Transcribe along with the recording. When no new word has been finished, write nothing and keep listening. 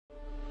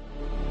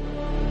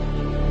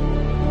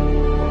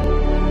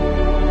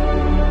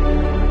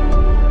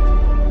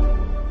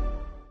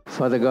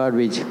Father God,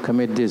 we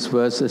commit these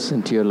verses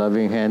into your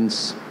loving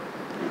hands.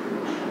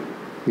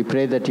 We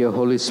pray that your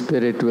Holy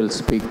Spirit will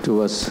speak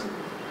to us.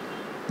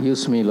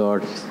 Use me,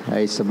 Lord.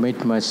 I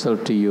submit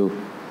myself to you.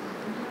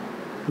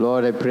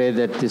 Lord, I pray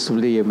that this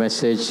will be a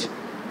message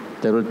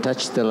that will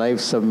touch the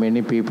lives of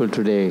many people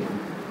today,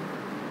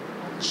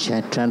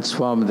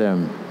 transform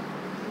them,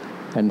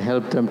 and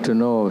help them to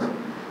know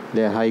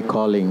their high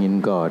calling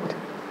in God.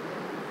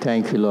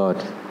 Thank you,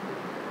 Lord.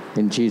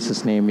 In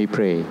Jesus' name we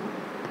pray.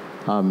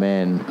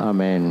 Amen.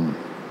 Amen.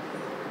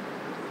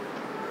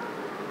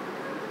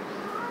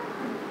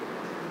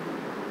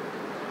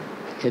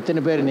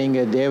 எத்தனை பேர்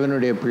நீங்கள்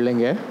தேவனுடைய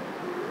பிள்ளைங்க?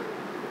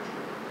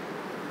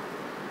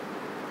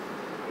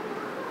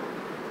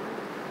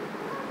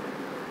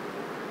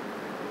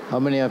 How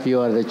many of you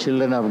are the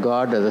children of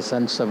God or the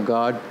sons of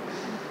God?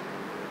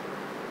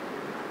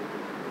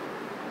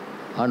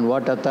 On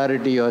what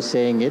authority you are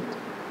saying it?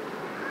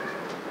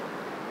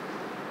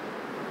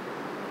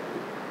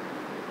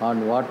 On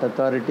what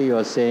authority you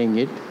are saying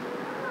it?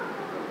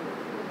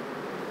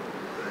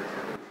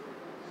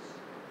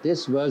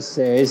 This verse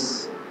says,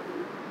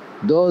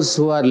 those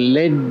who are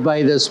led by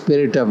the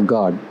Spirit of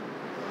God,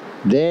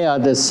 they are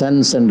the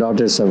sons and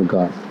daughters of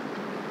God.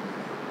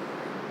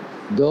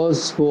 Those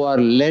who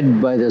are led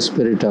by the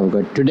Spirit of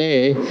God. Today,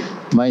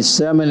 my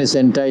sermon is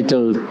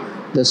entitled,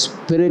 The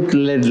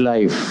Spirit-Led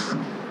Life.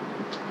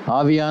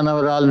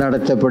 ஆவியானவரால்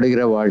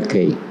நடத்தப்படுகிற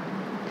வாழ்க்கை.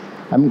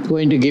 I'm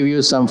going to give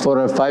you some 4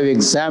 or 5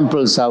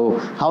 examples of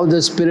how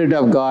the Spirit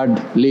of God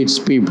leads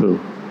people.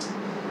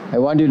 I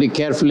want you to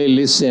carefully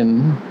listen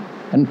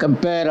and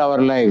compare our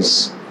lives,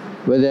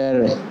 whether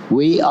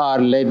we are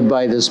led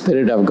by the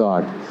Spirit of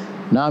God.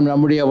 நாம்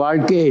நம்முடைய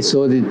வாழ்க்கையை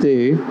சோதித்து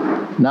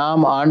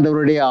நாம்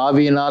ஆண்டவருடைய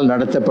ஆவியினால்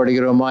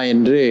நடத்தப்படுகிறோமா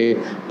என்று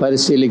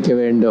பரிசீலிக்க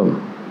வேண்டும்.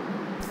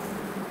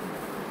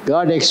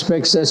 God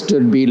expects us to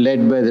be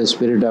led by the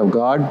Spirit of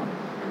God,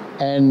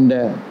 and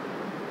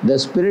the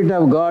Spirit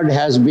of God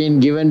has been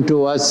given to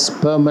us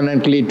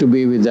permanently to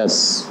be with us.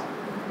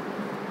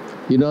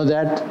 You know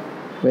that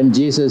when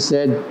Jesus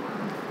said,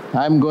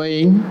 I'm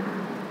going,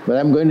 but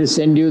I'm going to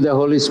send you the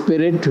Holy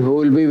Spirit who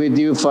will be with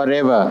you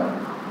forever.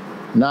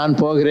 நான்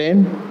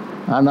போகிறேன்,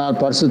 ஆனால்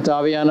பரிசுத்த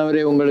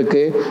ஆவியானவரே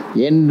உங்களுக்கு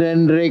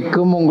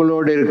என்றென்றைக்கும்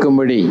உங்களோடு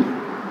இருக்கும்படி.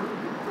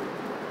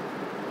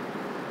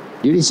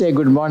 Did you say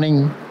good morning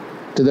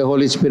to the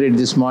Holy Spirit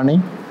this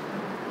morning?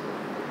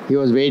 He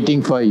was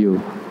waiting for you.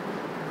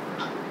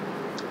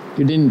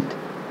 You didn't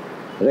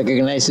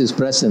recognize his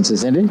presence,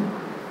 isn't it?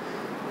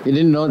 You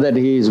didn't know that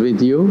he is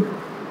with you.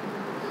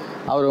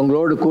 அவர்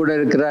உங்களோடு கூட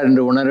இருக்கிறார்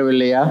என்று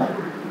உணரவில்லையா?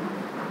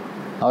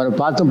 அவரை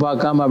பார்த்தும்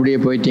பார்க்காம அப்படியே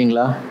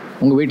போயிட்டீங்களா?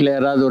 உங்கள் வீட்டில்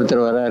யாராவது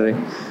ஒருத்தர் வராரு,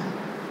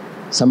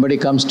 somebody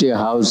comes to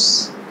your house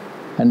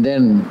and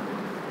then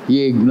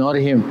you ignore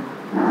him,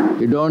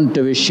 you don't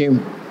wish him,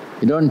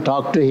 you don't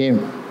talk to him.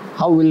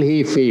 How will he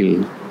feel?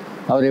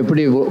 அவர்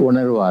எப்படி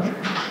உணர்வார்?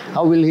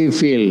 How will he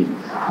feel?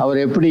 அவர்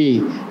எப்படி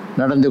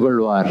நடந்து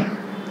கொள்வார்?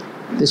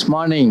 This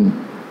morning,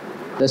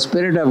 the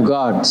Spirit of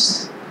God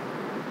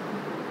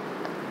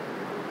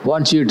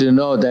wants you to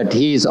know that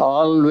he is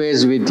always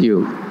with you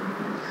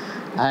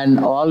and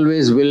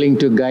always willing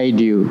to guide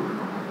you,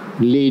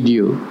 lead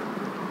you.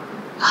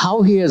 How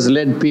he has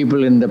led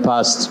people in the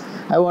past.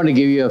 I want to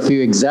give you a few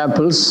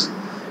examples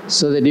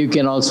so that you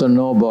can also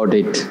know about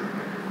it.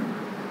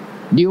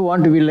 Do you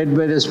want to be led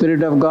by the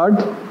Spirit of God?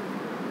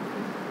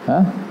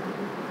 Huh?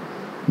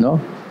 No?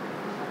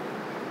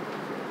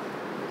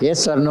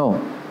 Yes or no?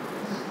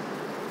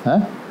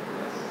 Huh?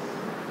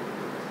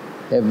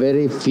 A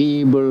very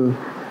feeble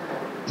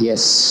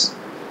yes.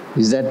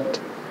 Is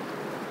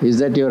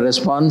that your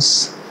response?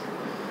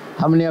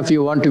 How many of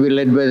you want to be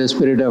led by the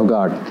Spirit of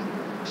God?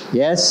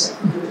 Yes?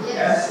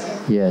 Yes.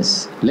 Yes.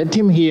 Let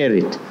him hear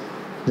it.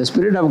 The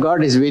Spirit of God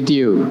is with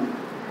you.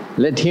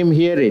 Let him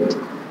hear it,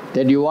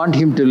 that you want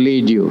him to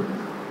lead you.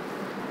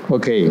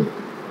 Okay.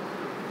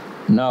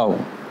 Now,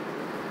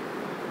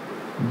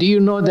 do you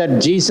know that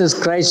Jesus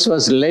Christ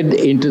was led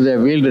into the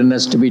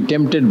wilderness to be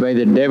tempted by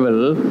the devil?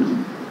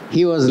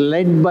 He was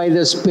led by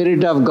the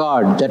Spirit of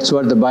God. That's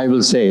what the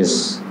Bible says.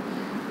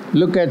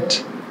 Look at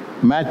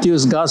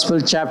Matthew's Gospel,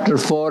 chapter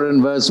 4 and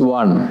verse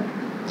 1.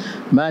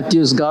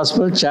 Matthew's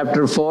Gospel,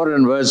 chapter 4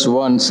 and verse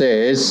 1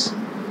 says,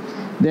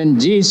 Then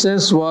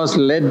Jesus was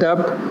led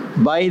up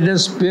by the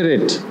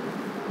Spirit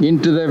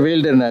into the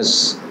wilderness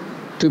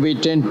to be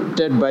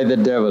tempted by the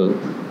devil.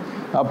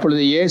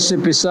 அப்பொழுது இயேசு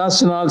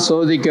பிசாசினால்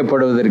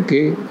சோதிக்கப்படுவதற்கு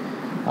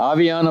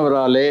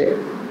ஆவியானவராலே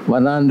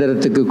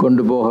வனாந்தரத்துக்கு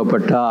கொண்டு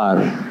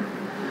போகப்பட்டார்.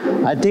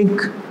 I think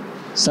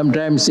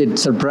sometimes it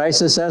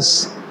surprises us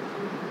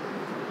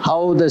how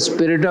the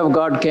Spirit of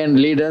God can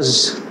lead us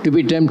to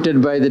be tempted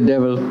by the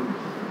devil.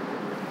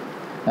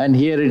 And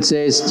here it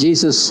says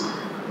Jesus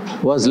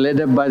was led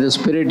up by the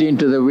Spirit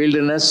into the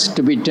wilderness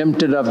to be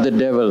tempted of the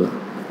devil.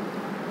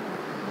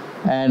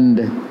 And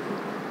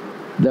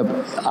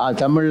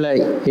தமிழில்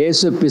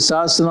இயேசு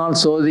பிசாசினால்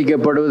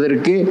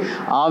சோதிக்கப்படுவதற்கு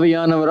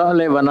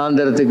ஆவியானவராலே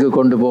வனாந்தரத்துக்கு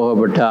கொண்டு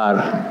போகப்பட்டார்.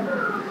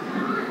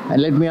 And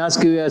let me ask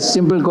you a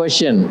simple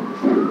question.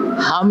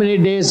 How many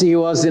days he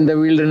was in the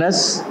wilderness?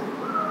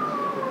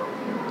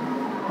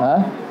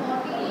 Huh?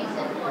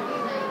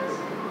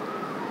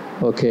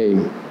 Okay.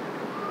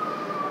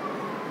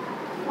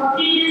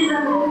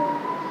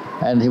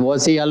 And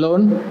was he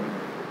alone?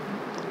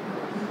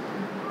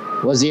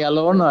 Was he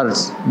alone or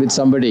with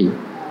somebody?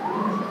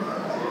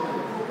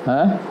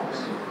 Huh?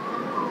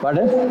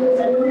 Pardon?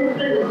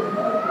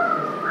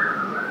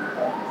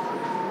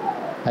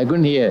 I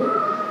couldn't hear.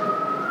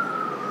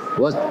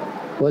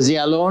 Was he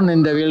alone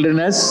in the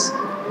wilderness?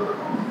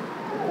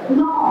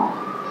 No.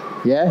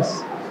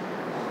 Yes?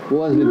 Who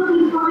was with?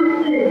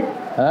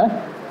 Huh?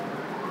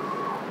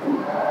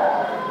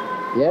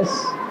 Yes?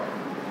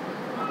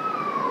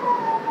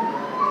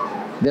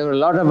 There were a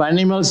lot of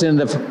animals in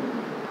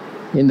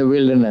the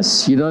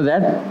wilderness. You know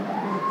that?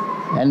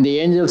 And the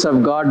angels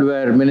of God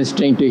were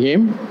ministering to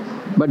him.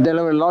 But there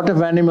were a lot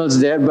of animals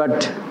there,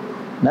 but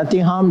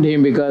nothing harmed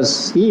him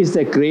because he is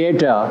the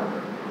creator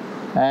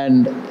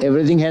and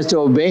everything has to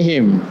obey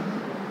him.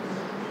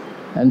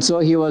 And so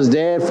he was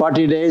there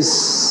 40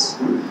 days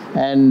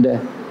and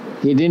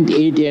he didn't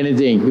eat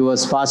anything. He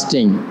was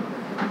fasting.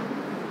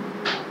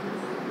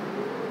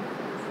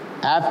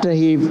 After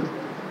he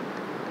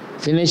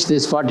finished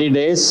these 40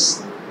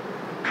 days,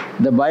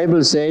 the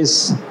Bible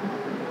says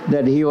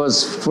that he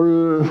was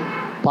full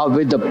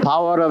with the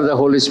power of the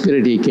Holy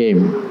Spirit he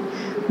came.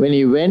 When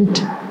he went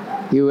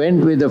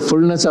with the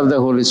fullness of the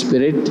Holy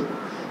Spirit.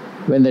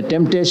 When the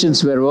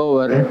temptations were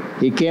over,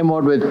 he came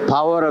out with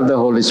power of the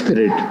Holy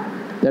Spirit.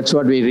 That's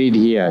what we read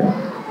here.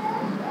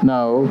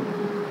 Now,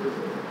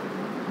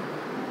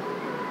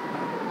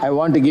 I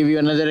want to give you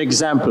another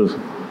example.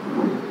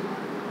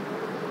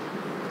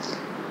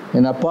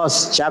 In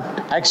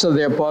Acts of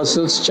the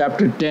Apostles,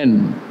 chapter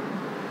 10,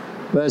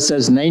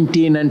 verses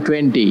 19 and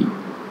 20.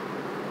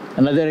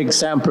 Another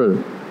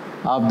example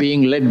of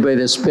being led by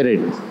the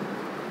Spirit.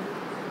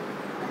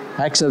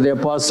 Acts of the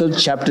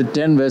Apostles, chapter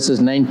 10, verses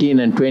 19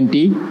 and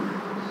 20.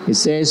 It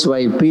says,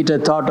 while Peter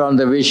thought on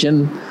the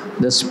vision,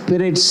 the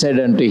Spirit said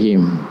unto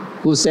him.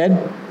 Who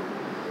said?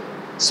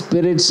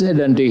 Spirit said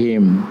unto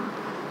him,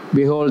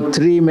 behold,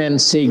 3 men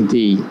seek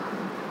thee.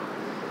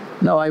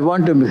 Now I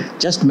want to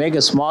just make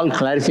a small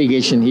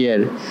clarification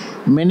here.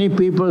 Many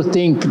people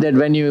think that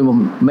when you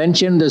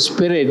mention the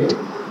Spirit,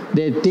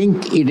 they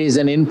think it is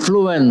an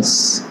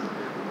influence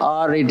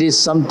or it is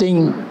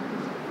something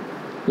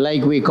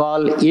like we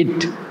call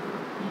it.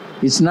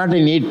 It's not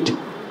an it.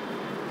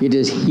 It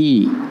is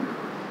He.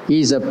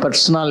 He is a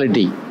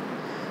personality.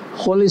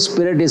 Holy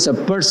Spirit is a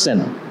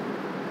person.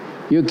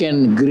 You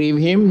can grieve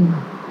Him.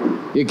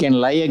 You can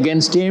lie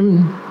against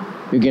Him.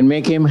 You can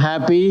make Him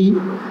happy.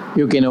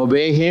 You can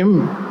obey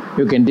Him.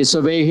 You can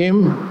disobey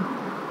Him.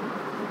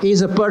 He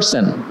is a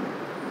person.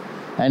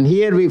 And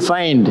here we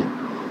find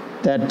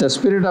that the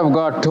Spirit of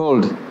God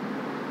told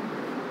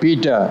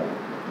Peter,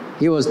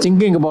 he was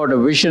thinking about a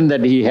vision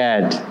that he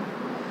had.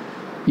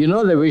 You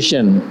know the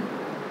vision.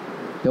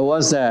 There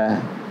was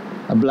a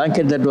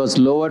blanket that was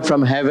lowered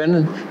from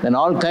heaven, and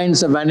all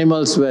kinds of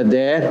animals were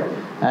there,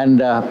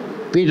 and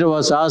Peter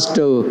was asked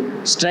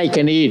to strike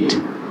and eat.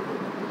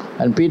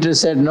 And Peter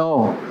said,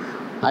 no,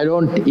 I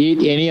don't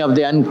eat any of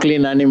the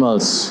unclean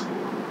animals.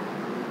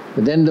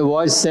 But then the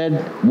voice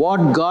said,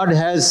 what God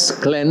has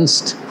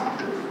cleansed,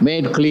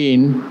 made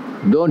clean,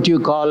 don't you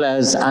call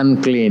as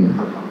unclean.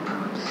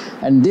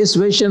 And this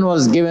vision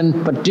was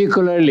given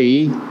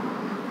particularly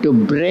to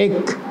break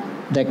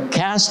the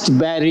caste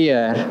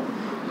barrier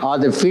or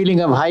the feeling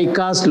of high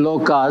caste, low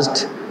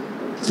caste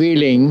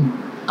feeling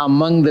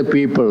among the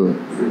people.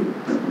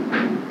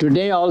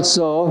 Today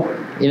also,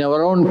 in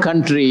our own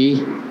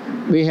country,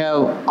 we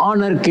have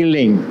honor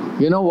killing.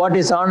 You know what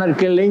is honor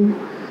killing?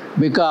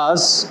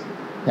 Because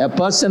a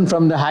person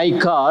from the high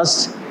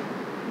caste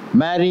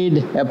married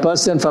a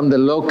person from the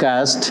low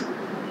caste,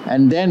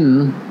 and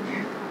then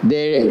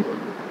they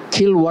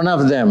kill one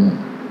of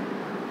them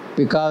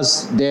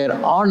because their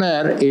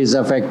honor is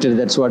affected.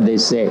 That's what they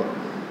say.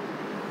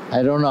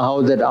 I don't know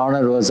how that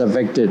honor was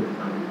affected.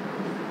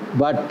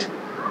 But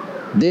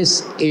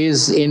this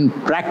is in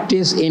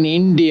practice in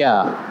India.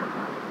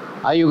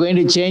 Are you going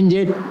to change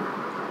it?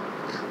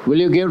 Will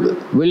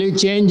you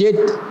change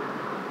it?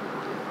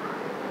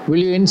 Will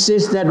you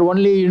insist that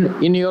only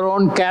in your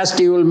own caste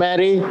you will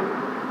marry?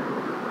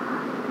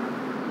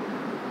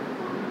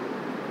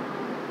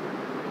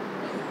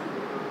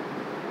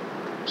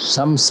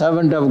 Some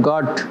servant of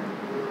God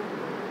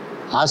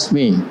asked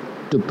me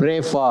to pray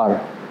for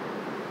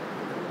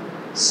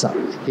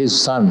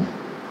his son.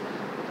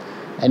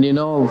 And you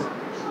know,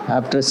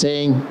 after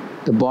saying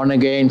the born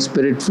again,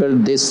 spirit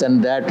filled, this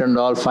and that and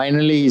all,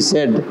 finally he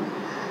said,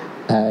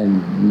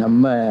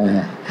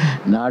 Namma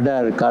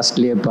Nadar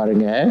costliye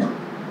parunga.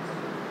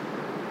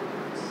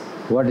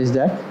 What is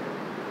that?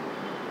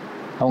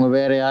 அவங்க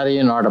வேற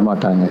யாரையும் நாட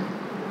மாட்டாங்க.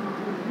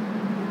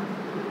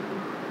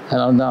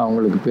 அதனால தான்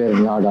அவங்களுக்கு பேர்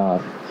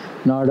நாடார்.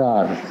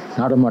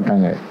 நாட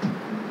மாட்டாங்க.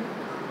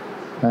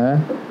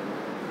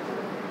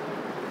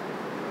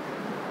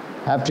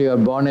 After you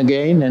are born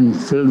again and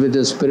filled with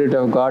the Spirit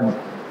of God,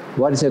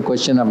 what is the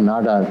question of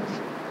nadar?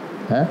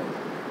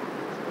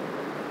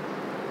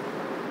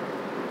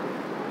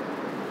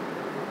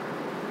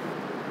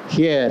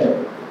 Here,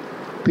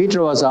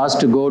 Peter was asked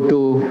to go to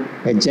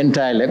a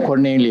Gentile,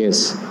 Cornelius,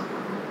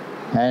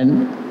 and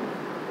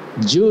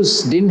Jews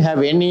didn't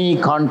have any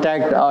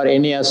contact or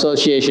any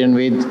association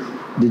with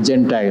the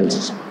Gentiles.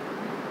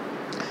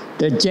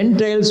 The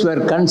Gentiles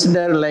were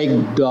considered like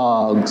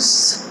dogs.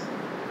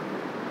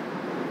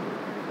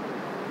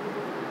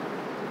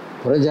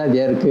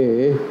 புறஜாதியாருக்கு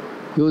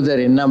யூதர்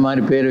என்ன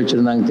மாதிரி பேர்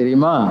வச்சிருந்தாங்க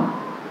தெரியுமா?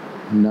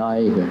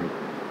 நாய்கள்.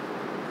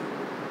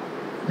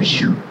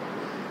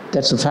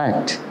 That's a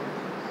fact.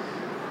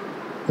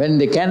 When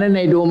the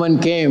Canaanite woman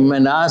came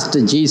and asked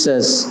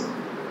Jesus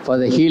for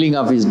the healing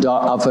of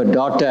her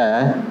daughter,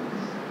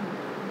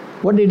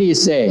 what did he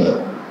say?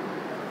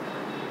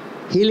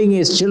 Healing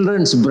is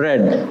children's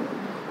bread.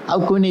 How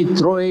can he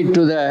throw it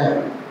to the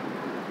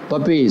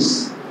puppies,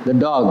 the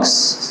dogs?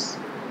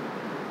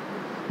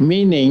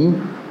 Meaning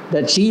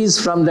that she is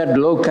from that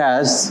low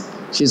caste,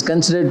 she is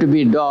considered to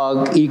be dog,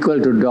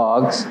 equal to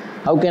dogs.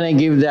 How can I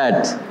give that?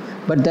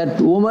 But that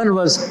woman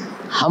was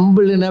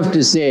humble enough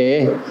to say,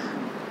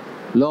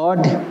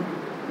 Lord,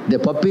 the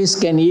puppies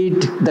can eat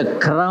the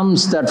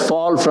crumbs that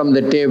fall from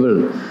the table.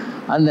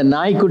 அந்த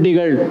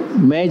நாய்க்குட்டிகள்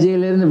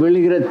மேஜையிலிருந்து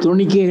விழுகிற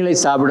துணிக்கைகளை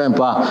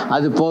சாப்பிடும்பா,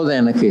 அது போதும்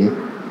எனக்கு.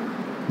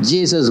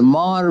 Jesus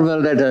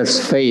marveled at her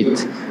faith.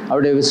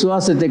 அவருடைய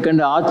விசுவாசத்தை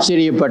கண்டு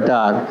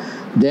ஆச்சரியப்பட்டார்.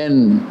 Then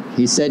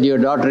he said, your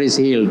daughter is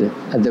healed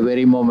at the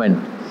very moment.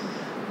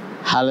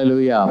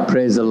 Hallelujah,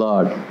 praise the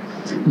Lord.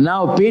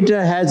 Now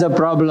Peter has a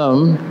problem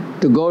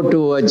to go to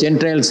a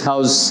Gentile's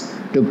house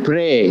to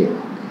pray.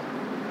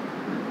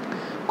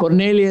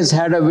 Cornelius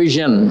had a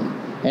vision.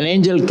 An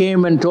angel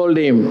came and told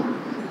him,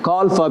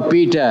 call for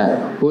Peter,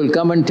 who will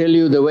come and tell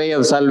you the way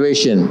of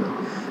salvation.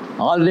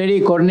 Already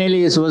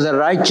Cornelius was a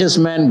righteous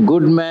man,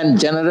 good man,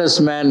 generous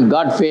man,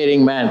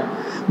 God-fearing man.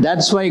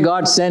 That's why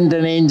God sent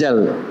an angel.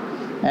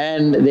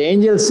 And the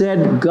angel said,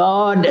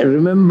 God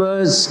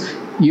remembers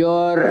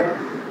your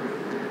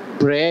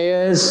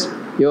prayers,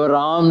 your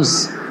alms.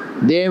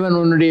 தேவன்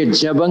உன்னுடைய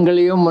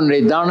ஜபங்களையும்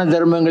உன்னுடைய தான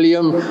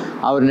தர்மங்களையும்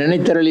அவர்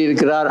நினைத்தருளி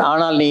இருக்கிறார்.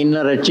 ஆனால் நீ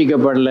இன்னும்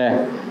ரட்சிக்கப்படல.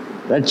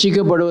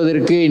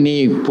 ரட்சிக்கப்படுவதற்கு நீ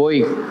போய்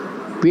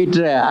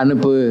பீட்டரை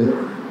அனுப்பு,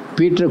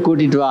 பீட்டரை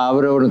கூட்டிட்டு வா,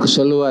 அவர் உனக்கு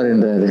சொல்லுவார்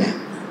என்றார்.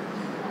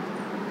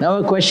 Now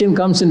a question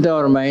comes into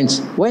our minds,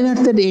 why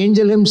not that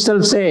angel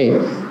himself say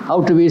how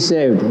to be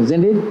saved,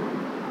 isn't it?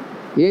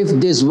 If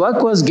this work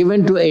was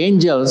given to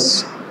angels,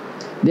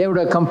 they would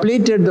have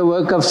completed the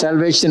work of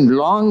salvation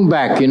long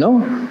back, you know.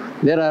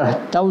 There are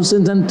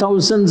thousands and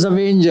thousands of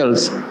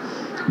angels.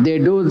 They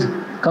do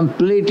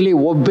completely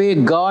obey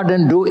God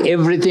and do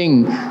everything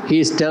He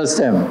tells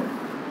them.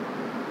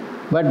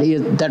 But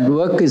that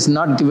work is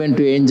not given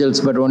to angels,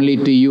 but only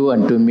to you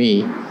and to me.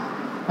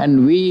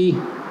 And we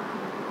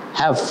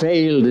have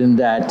failed in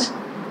that.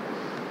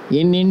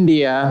 In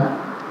India,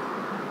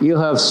 you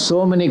have so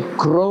many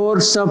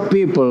crores of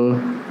people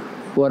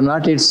who are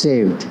not yet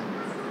saved.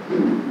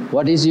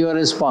 What is your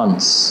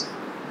response?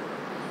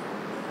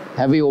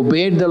 Have you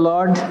obeyed the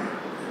Lord,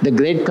 the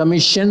Great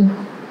Commission,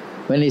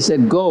 when He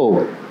said, go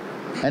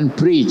and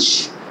preach,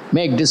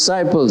 make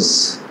disciples,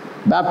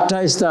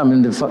 baptize them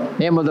in the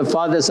name of the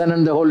Father, Son,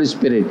 and the Holy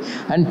Spirit,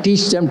 and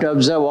teach them to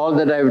observe all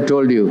that I have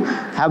told you?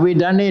 Have we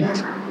done it?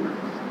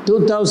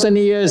 2,000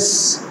 years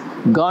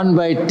gone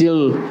by till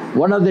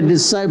one of the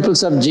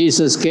disciples of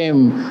Jesus came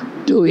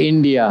to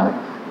India.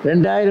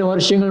 2000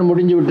 வருஷங்கள்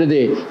முடிஞ்சு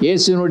விட்டது.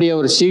 இயேசுனுடைய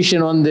ஒரு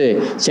சீஷன் வந்து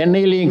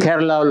சென்னையிலையும்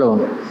கேரளாவிலும்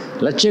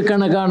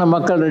லட்சக்கணக்கான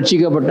மக்கள்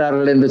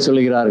ரட்சிக்கப்பட்டார்கள் என்று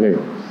சொல்கிறார்கள்.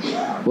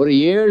 ஒரு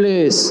 7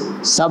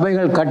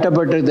 சபைகள்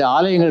கட்டப்பட்டது,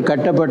 ஆலயங்கள்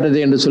கட்டப்பட்டது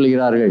என்று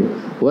சொல்கிறார்கள்.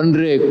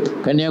 ஒன்று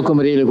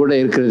கன்னியாகுமரியில் கூட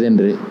இருக்கிறது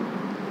என்று.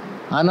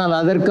 ஆனால்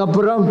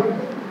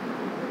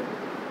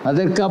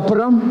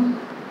அதற்கப்புறம்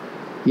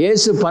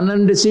இயேசு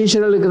 12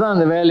 சீஷர்களுக்கு தான்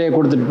அந்த வேலையை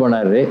கொடுத்துட்டு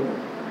போனார்.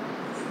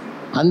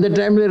 அந்த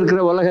டைமில்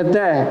இருக்கிற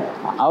உலகத்தை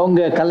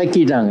அவங்க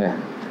கலக்கிட்டாங்க.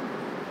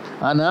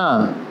 ஆனால்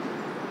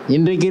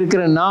இன்றைக்கு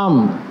இருக்கிற நாம்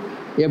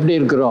எப்படி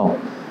இருக்கிறோம்?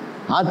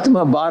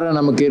 ஆத்ம பாரம்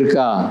நமக்கு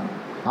இருக்கா?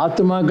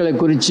 ஆத்மாக்களை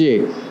குறித்து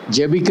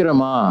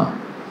ஜெபிக்கிறோமா?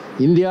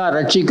 இந்தியா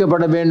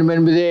ரட்சிக்கப்பட வேண்டும்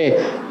என்பதே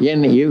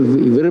என்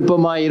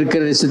விருப்பமாக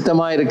இருக்கிறது,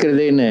 சித்தமாக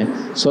இருக்கிறதுன்னு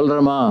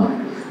சொல்கிறோமா?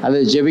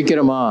 அதை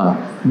ஜெபிக்கிறோமா?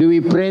 Do we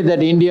pray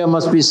that India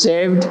must be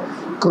saved?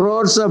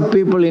 Crores of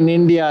people in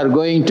India are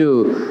going to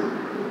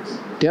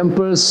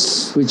temples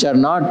which are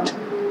not,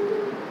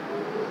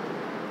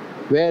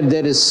 where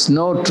there is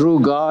no true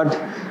God.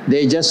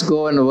 They just go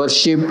and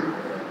worship,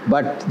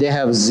 but they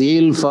have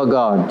zeal for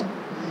God.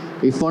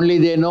 If only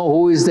they know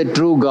who is the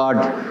true God,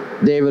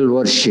 they will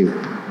worship.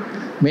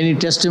 Many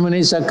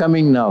testimonies are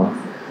coming now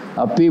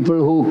of people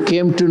who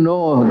came to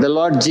know the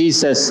Lord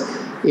Jesus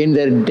in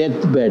their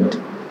deathbed,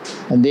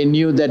 and they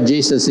knew that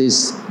Jesus is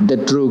the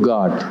true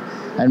God.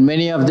 And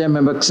many of them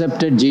have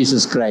accepted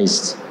Jesus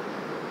Christ.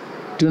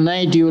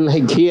 Tonight you will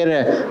hear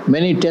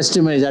many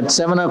testimonies at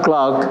 7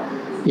 o'clock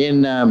in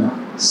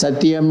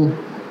Satyam,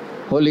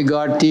 Holy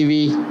God TV,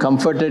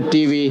 Comforted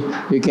TV.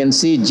 You can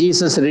see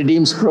Jesus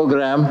Redeems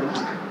program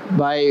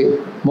by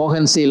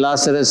Mohan C.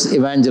 Lazarus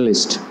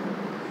Evangelist.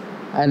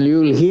 And you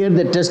will hear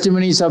the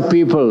testimonies of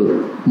people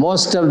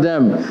most of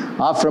them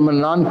are from a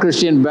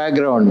non-Christian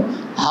background,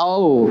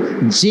 how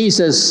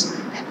Jesus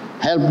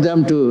helped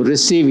them to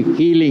receive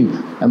healing,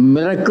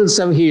 miracles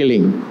of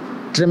healing,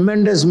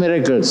 tremendous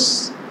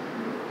miracles.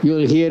 You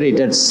will hear it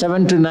at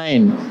 7 to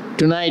 9.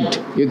 Tonight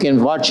you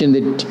can watch in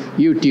the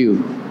YouTube.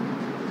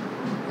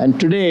 And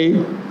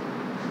today,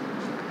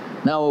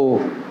 now,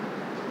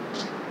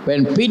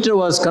 when Peter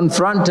was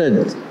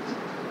confronted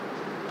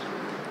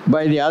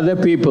by the other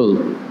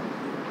people,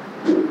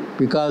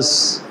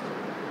 because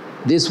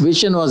this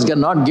vision was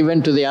not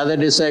given to the other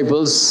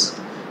disciples,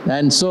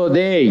 and so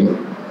they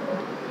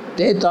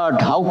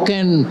thought, how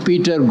can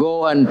Peter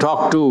go and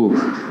talk to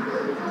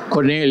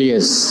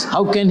Cornelius?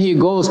 How can he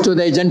go to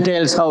the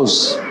Gentiles'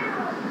 house?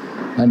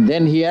 And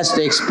then he has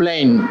to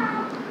explain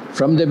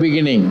from the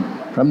beginning,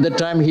 from the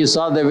time he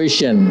saw the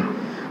vision,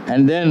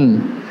 and then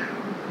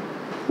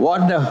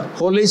what the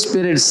Holy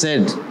Spirit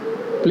said.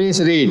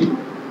 Please read.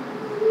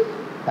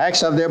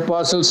 Acts of the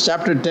Apostles,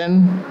 chapter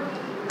 10,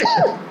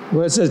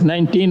 verses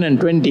 19 and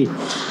 20.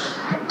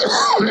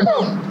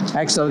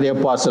 Acts of the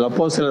Apostle,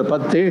 Apostles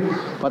 10,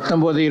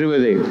 19,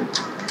 20.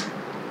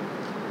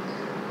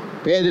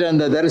 பேதுரு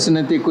அந்த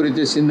தரிசனத்தை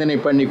குறித்து சிந்தனை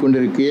பண்ணி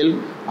கொண்டிருக்கையில்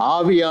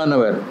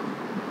ஆவியானவர்,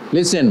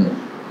 listen,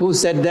 who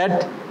said that?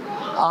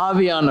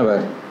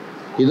 ஆவியானவர்,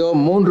 இதோ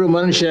 3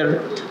 மனுஷர்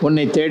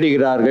உன்னை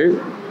தேடுகிறார்கள்,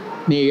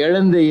 நீ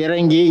எழுந்து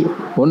இறங்கி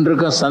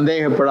ஒன்றுக்கும்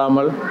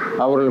சந்தேகப்படாமல்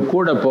அவர்கள்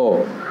கூட போ,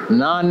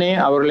 நானே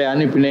அவர்களை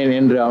அனுப்பினேன்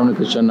என்று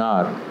அவனுக்கு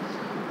சொன்னார்.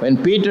 When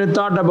Peter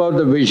thought about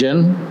the vision,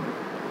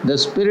 the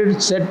Spirit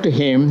said to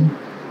him,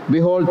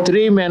 behold,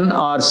 3 men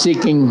are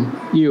seeking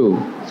you.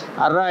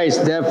 Arise,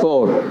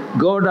 therefore,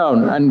 go down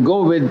and go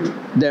with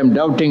them,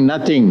 doubting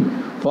nothing,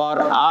 for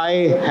I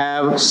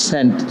have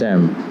sent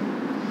them.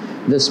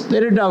 The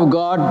Spirit of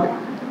God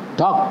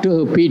talked to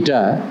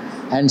Peter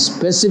and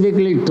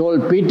specifically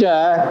told Peter,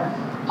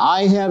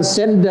 I have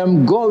sent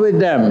them, go with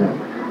them.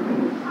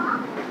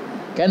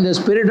 Can the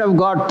Spirit of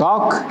God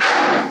talk?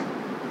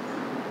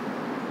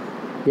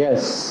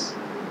 Yes.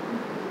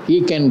 He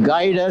can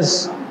guide us,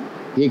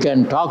 He can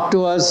talk to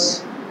us,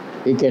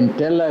 He can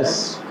tell us.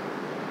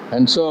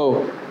 And so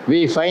we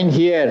find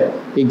here,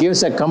 He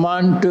gives a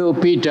command to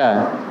Peter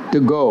to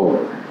go.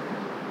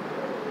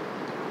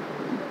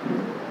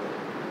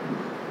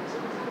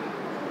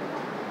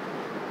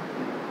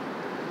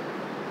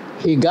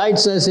 He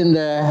guides us in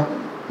the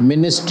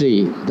ministry.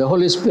 The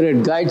Holy Spirit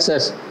guides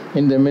us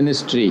in the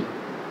ministry.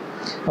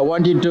 I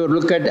want you to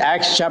look at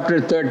Acts chapter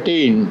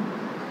 13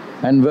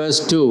 and verse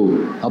 2.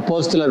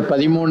 Apostolர்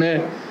 13,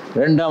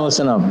 2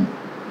 வசனம்.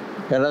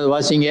 யாராவது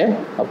வாசிங்க.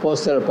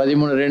 Apostolர்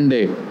 13,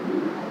 2.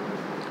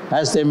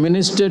 As they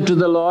ministered to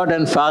the Lord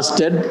and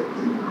fasted,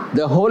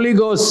 the Holy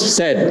Ghost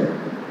said,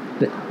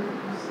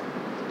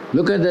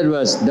 look at that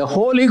verse. The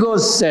Holy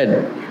Ghost said,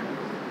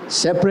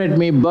 separate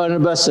me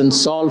Barnabas and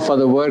Saul for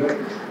the work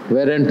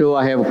whereunto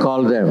I have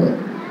called them.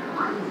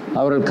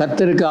 அவர்கள்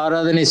கர்த்தருக்கு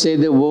ஆராதனை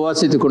செய்து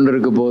உபவாசித்துக்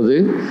கொண்டிருக்க போது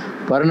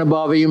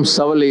பர்னபாவையும்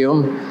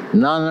சவுலையும்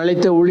நான்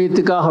அழைத்த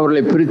ஊழியத்துக்காக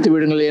அவர்களை பிரித்து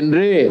விடுங்கள்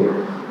என்று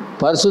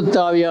பரிசுத்த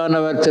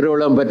ஆவியானவர்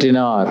திருவுளம்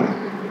பற்றினார்.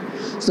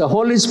 The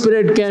Holy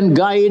Spirit can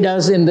guide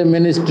us in the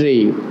ministry.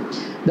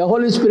 The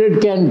Holy Spirit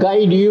can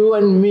guide you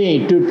and me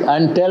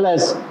and tell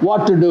us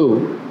what to do.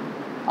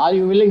 Are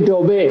you willing to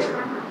obey?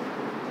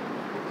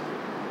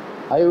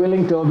 Are you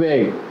willing to obey?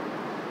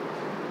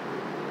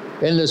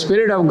 When the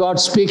Spirit of God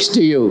speaks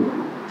to you,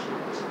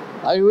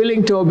 are you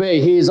willing to obey?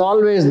 He is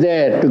always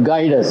there to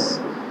guide us.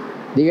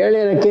 The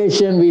earlier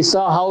occasion we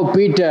saw how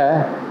Peter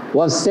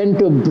was sent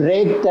to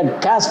break that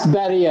caste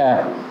barrier,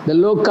 the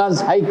low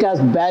caste, high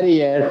caste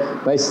barrier,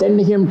 by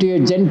sending him to a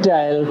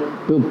Gentile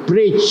to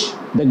preach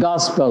the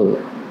gospel.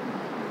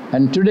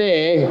 And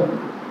today,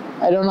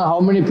 I don't know how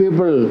many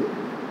people,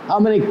 how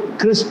many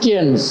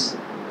Christians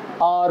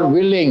are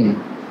willing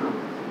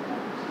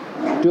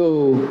to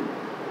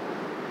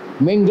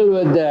mingle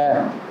with the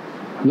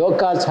low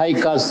caste, high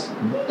caste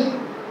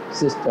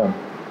system.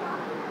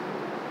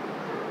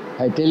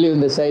 I tell you,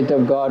 in the sight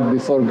of God,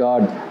 before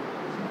God,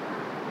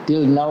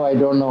 till now I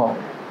don't know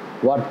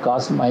what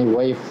caste my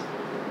wife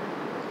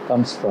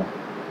comes from.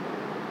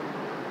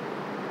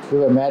 We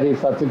were married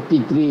for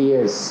 53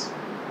 years.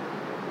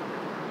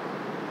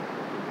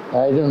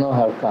 I don't know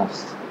her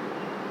caste.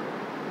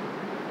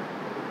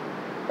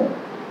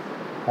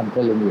 I'm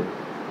telling you.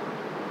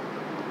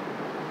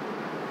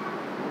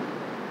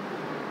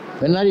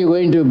 When are you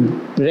going to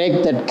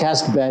break that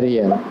caste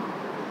barrier?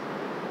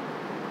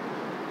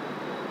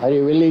 Are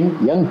you willing?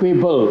 Young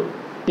people,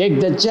 take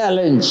the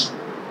challenge.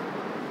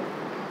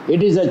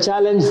 It is a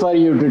challenge for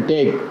you to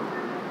take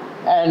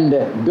and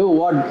do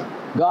what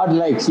God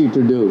likes you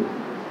to do.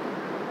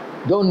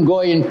 Don't go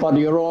in for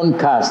your own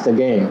caste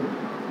again.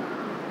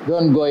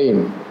 Don't go in.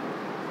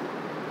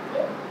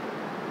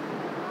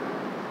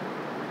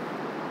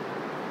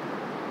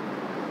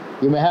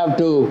 You may have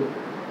to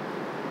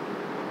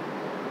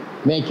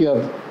make your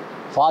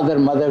father,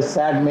 mother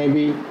sad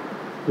maybe,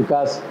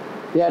 because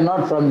they are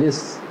not from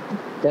this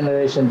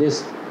generation,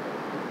 this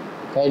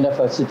kind of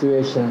a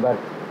situation, but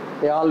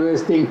they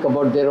always think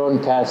about their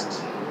own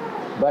caste.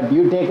 But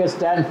you take a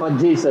stand for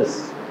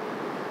Jesus.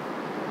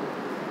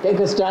 Take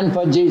a stand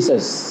for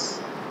Jesus.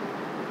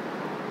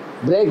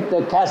 Break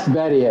the caste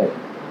barrier.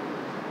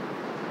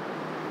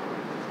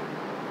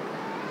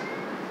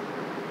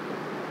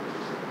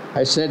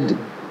 I said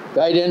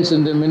guidance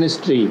in the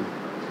ministry.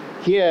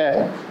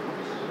 Here,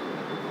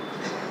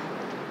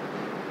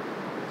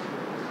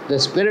 the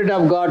Spirit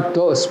of God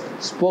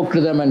spoke to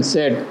them and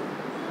said,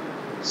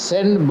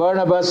 send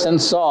Barnabas and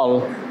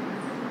Saul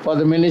for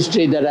the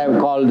ministry that I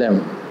have called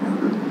them.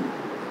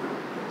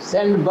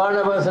 Send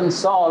Barnabas and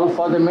Saul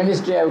for the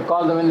ministry I have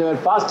called them. When they were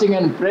fasting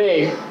and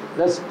praying,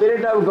 the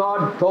Spirit of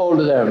God told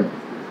them.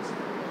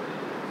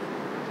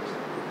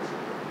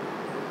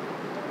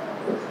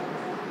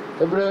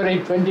 February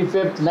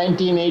 25th,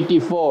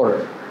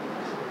 1984.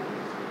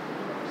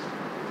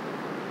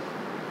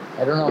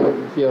 I don't know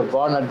if you were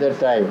born at that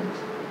time.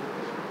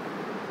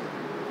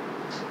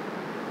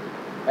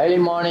 Early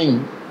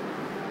morning,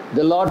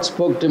 the Lord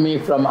spoke to me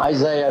from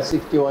Isaiah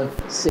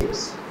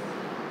 61:6.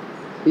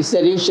 He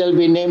said, you shall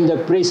be named the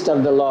priest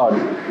of the Lord.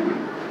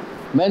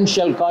 Men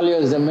shall call you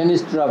as the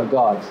minister of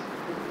God.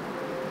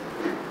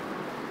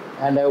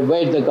 And I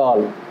obeyed the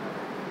call.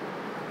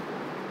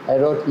 I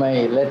wrote my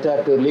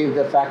letter to leave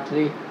the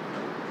factory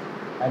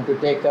and to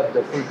take up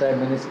the full-time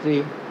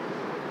ministry.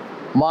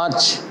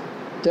 March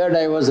 3rd,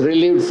 I was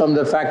relieved from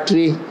the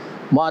factory.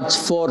 March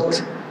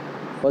 4th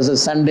was a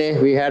Sunday.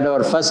 We had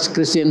our first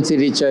Christian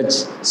City Church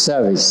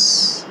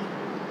service,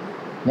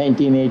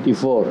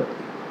 1984.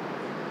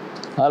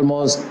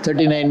 Almost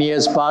 39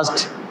 years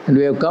passed, and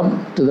we have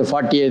come to the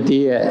 40th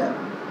year.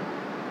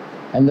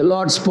 And the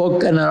Lord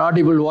spoke in an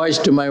audible voice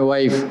to my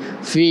wife,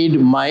 feed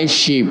my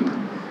sheep.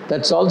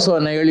 That's also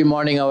an early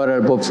morning hour,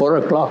 about 4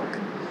 o'clock.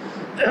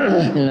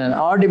 In an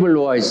audible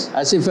voice,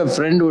 as if a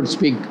friend would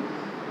speak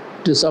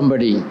to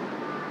somebody.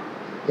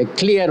 A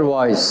clear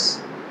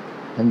voice.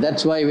 And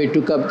that's why we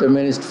took up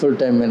the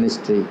full-time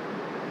ministry.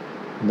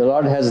 The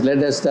Lord has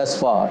led us thus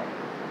far.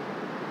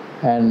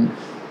 And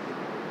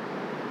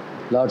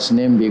Lord's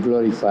name be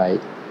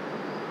glorified.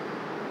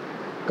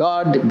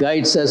 God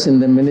guides us in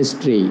the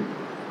ministry.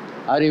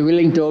 Are you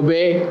willing to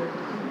obey?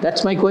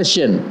 That's my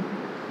question.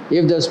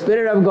 If the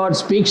Spirit of God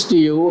speaks to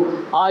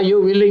you, are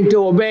you willing to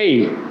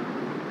obey?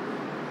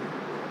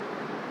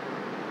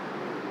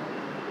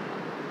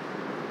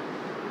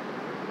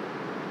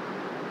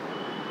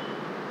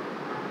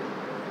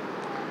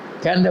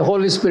 Can the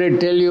Holy Spirit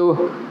tell you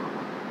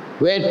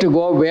where to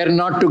go, where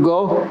not to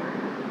go?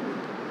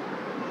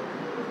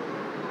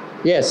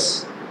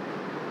 Yes.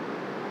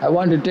 I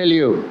want to tell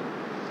you.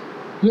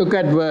 Look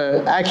at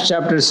Acts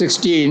chapter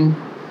 16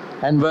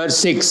 and verse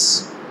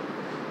 6.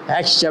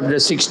 Acts chapter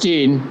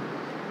 16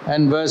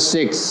 and verse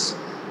 6.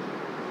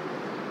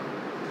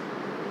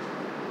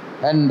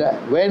 And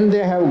when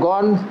they have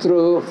gone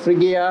through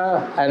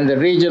Phrygia and the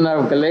region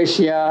of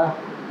Galatia,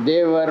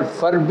 they were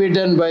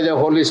forbidden by the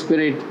Holy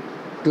Spirit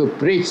to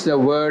preach the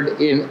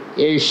word in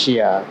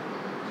Asia.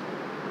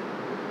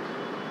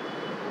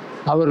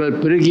 அவர்கள்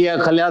பிரிகியா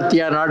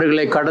Galatia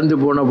நாடுகளை கடந்து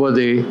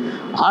போனபோது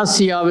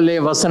ஆசியாவிலே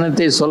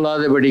வசனத்தை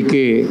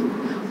சொல்லாதபடிக்கு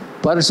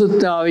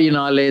பரிசுத்த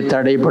ஆவியினாலே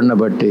தடை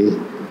பண்ணப்பட்டு.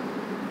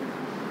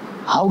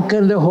 How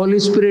can the Holy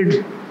Spirit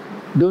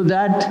do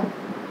that?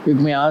 You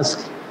may ask.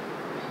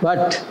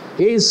 But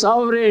He is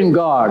sovereign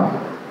God.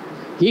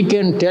 He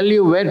can tell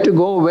you where to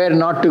go, where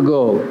not to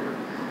go.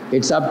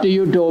 It's up to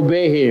you to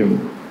obey Him.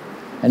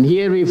 And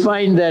here we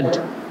find that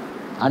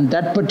at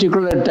that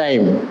particular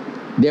time,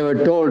 they were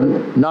told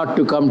not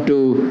to come to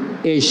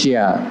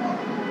Asia.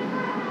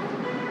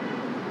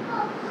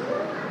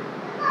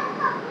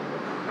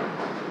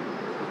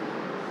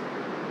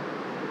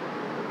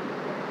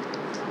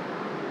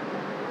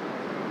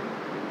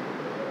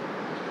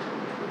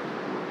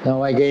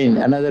 Now again,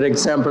 another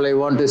example I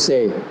want to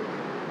say.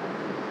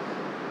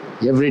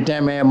 Every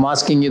time I am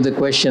asking you the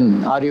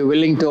question, are you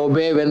willing to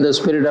obey when the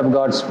Spirit of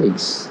God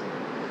speaks?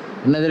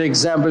 Another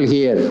example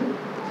here.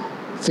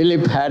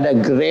 Philip had a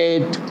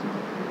great,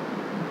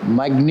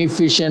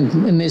 magnificent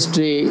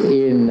ministry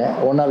in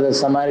one of the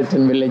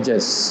Samaritan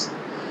villages.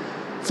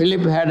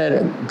 Philip had a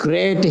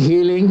great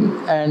healing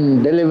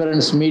and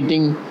deliverance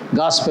meeting,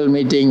 gospel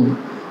meeting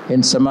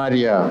in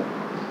Samaria.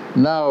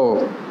 Now,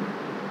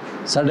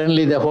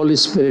 suddenly the Holy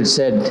Spirit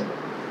said,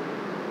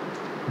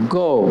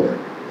 go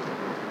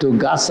to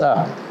Gaza,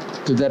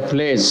 to that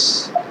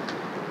place,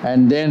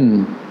 and then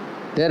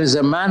there is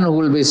a man who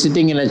will be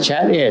sitting in a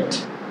chariot,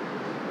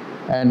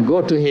 and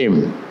go to him.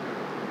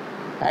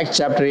 Acts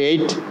chapter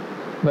 8,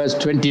 verse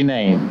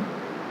 29.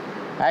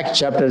 Acts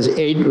chapter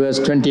 8, verse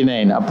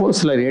 29.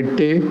 Apostlar 8,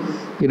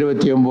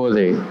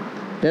 29.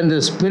 Then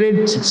the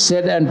Spirit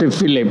said unto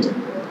Philip,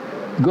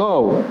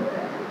 go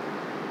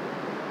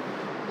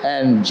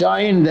and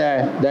join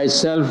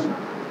thyself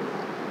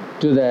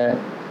to the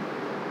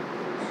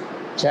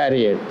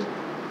chariot.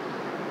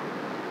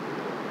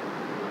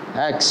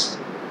 Acts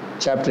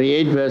chapter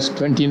 8, verse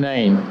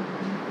 29.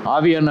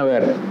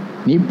 ஆவியானவர்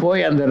நீ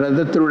போய் அந்த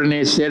ரதத்துடனே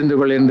சேர்ந்து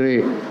கொள் என்று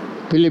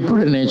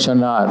பிலிப்புடனே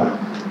சொன்னார்.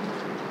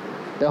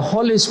 The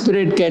Holy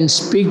Spirit can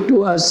speak to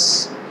us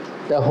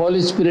The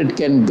Holy Spirit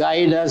can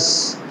guide us.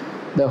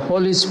 The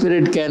Holy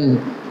Spirit can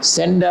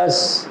send us.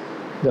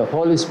 The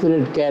Holy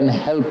Spirit can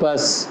help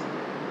us.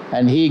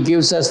 And He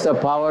gives us the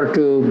power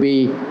to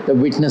be the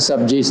witness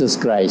of Jesus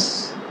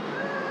Christ.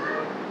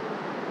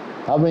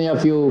 How many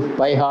of you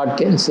by heart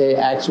can say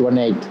Acts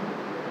 1:8?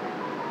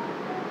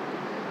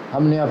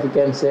 How many of you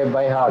can say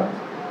by heart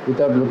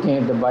without looking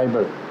at the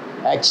Bible?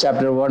 Acts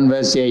chapter 1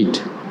 verse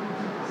 8.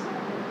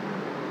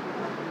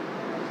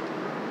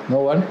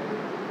 No one?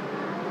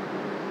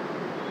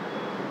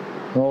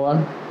 No one?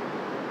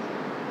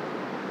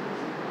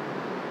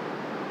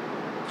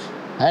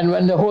 And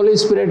when the Holy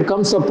Spirit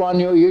comes upon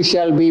you, you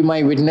shall be my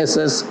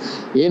witnesses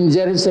in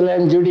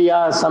Jerusalem,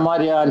 Judea,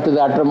 Samaria, and to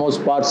the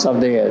uttermost parts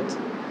of the earth.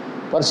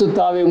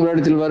 பரிசுத்தாவி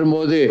உங்களிடத்தில்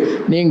வரும்போது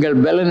நீங்கள்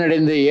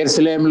பலனடைந்து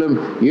எருசலேமிலும்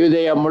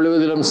யூதேயா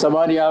முழுவதிலும்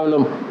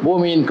சமாரியாவிலும்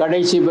பூமியின்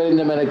கடைசி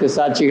பரிந்தும் எனக்கு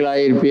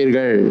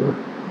சாட்சிகளாயிருப்பீர்கள்.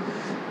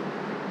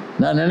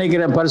 நான்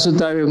நினைக்கிறேன்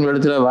பரிசுத்தாவி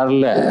உங்களிடத்தில்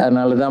வரல,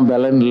 அதனால தான்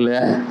பலன் இல்லை,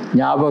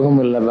 ஞாபகம்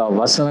இல்லை,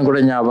 வசனம் கூட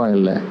ஞாபகம்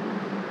இல்லை.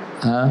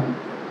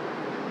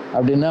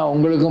 அப்படின்னா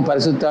உங்களுக்கும்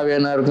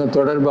பரிசுத்தாவியானவருக்கும்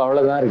தொடர்பு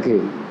அவ்வளோதான் இருக்கு.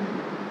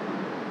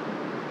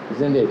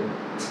 Isn't it?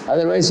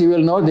 Otherwise you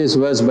will know this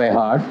verse by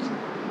heart.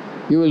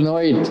 You will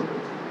know it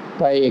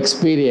by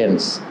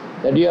experience,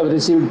 that you have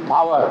received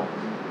power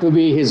to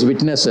be His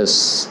witnesses.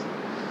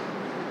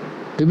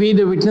 To be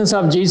the witness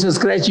of Jesus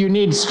Christ, you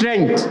need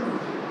strength.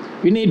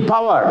 You need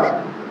power.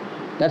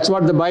 That's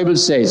what the Bible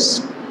says.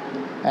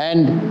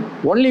 And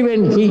only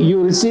when you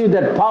receive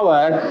that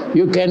power,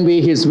 you can be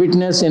His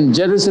witness in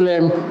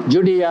Jerusalem,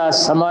 Judea,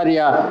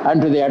 Samaria, and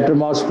to the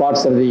uttermost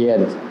parts of the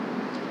earth.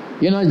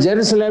 You know,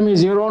 Jerusalem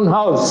is your own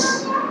house.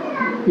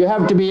 You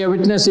have to be a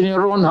witness in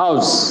your own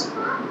house.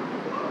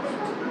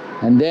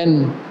 And then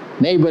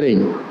neighboring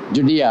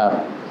Judea,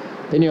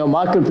 then your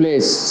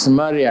marketplace,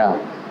 Samaria,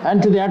 and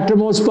to the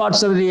uttermost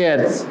parts of the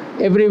earth.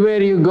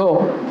 Everywhere you go,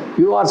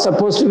 you are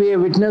supposed to be a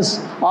witness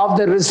of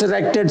the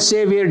resurrected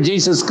Savior,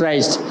 Jesus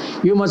Christ.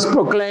 You must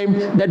proclaim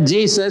that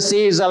Jesus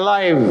is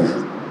alive.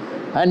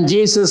 And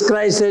Jesus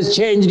Christ has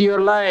changed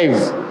your life.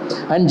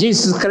 And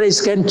Jesus Christ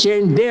can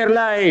change their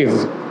life.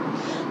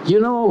 You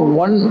know,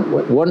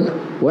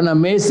 one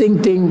amazing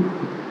thing,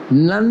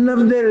 none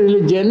of the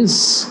religions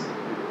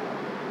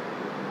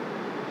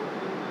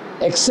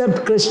except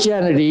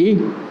Christianity,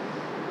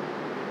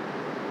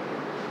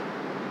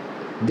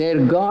 their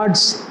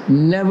gods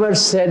never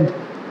said,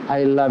 I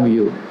love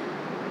you.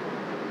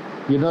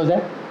 You know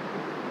that?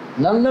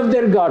 None of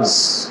their gods.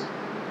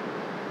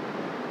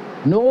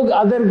 No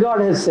other God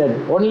has said.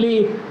 Only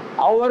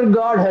our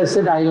God has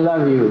said, I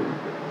love you.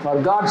 For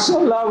God so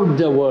loved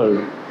the world,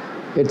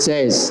 it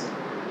says.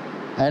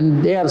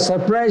 And they are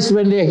surprised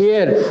when they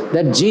hear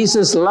that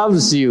Jesus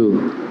loves you.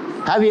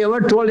 Have you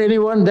ever told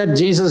anyone that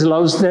Jesus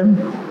loves them?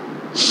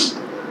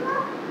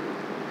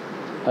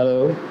 Hello?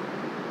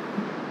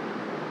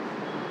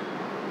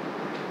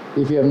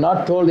 If you have not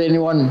told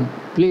anyone,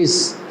 please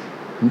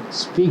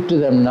speak to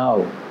them now.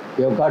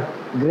 You have got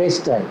grace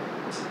time.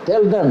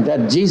 Tell them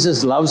that Jesus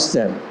loves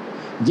them.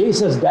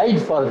 Jesus died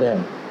for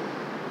them.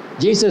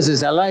 Jesus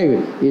is alive.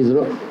 He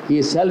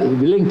is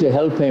willing to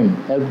help them.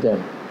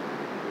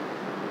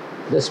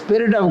 The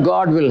Spirit of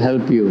God will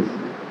help you.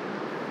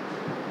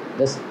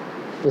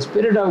 The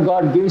Spirit of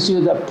God gives you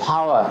the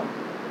power.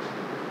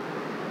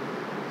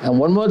 And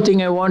one more thing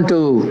I want to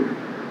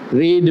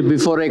read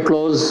before I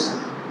close.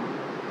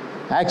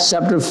 Acts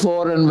chapter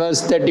 4 and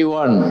verse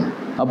 31.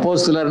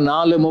 Apostolர்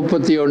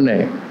 4:31.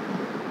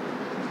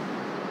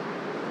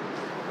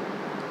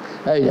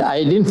 I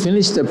didn't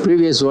finish the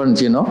previous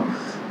ones, you know.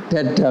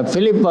 That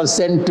Philip was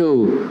sent to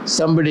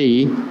somebody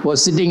who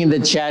was sitting in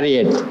the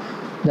chariot.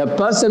 The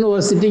person who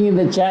was sitting in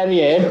the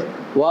chariot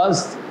was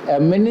a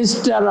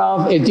minister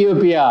of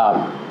Ethiopia,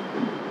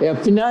 a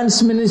finance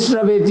minister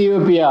of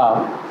Ethiopia.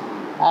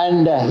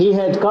 And he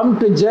had come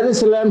to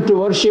Jerusalem to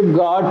worship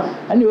God,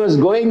 and he was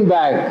going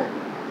back.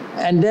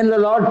 And then the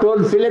Lord told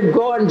Philip,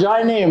 go and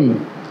join him.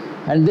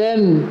 And then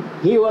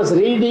he was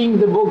reading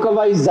the book of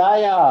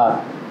Isaiah.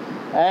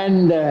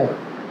 And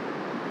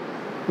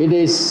it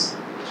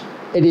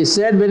is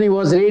said when he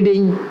was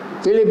reading,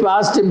 Philip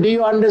asked him, do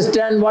you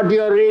understand what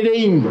you are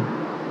reading?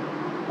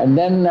 And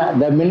then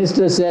the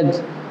minister said,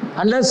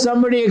 unless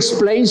somebody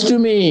explains to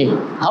me,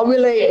 how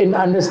will I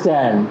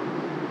understand?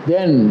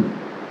 Then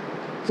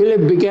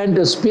Philip began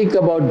to speak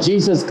about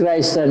Jesus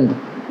Christ and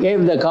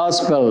gave the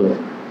gospel.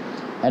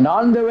 And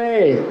on the way,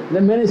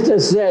 the minister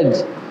said,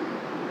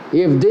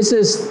 if this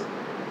is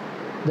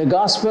the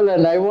gospel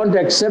and I want to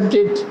accept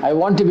it, I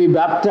want to be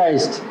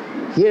baptized.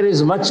 Here is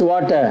much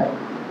water.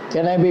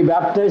 Can I be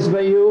baptized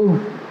by you?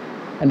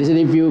 And he said,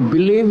 if you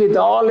believe with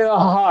all your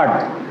heart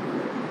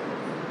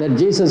that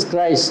Jesus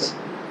Christ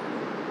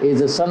is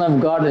the Son of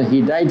God and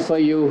He died for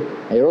you,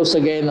 He rose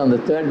again on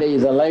the third day, He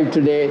is alive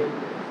today,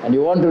 and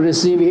you want to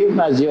receive Him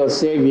as your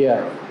Savior,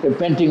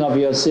 repenting of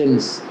your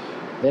sins,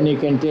 then you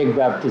can take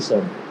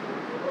baptism.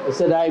 He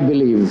said, I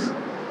believe,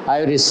 I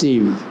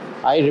receive,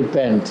 I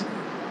repent.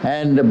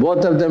 And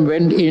both of them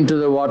went into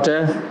the water.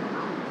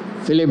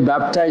 Philip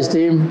baptized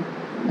him,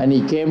 and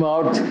he came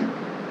out,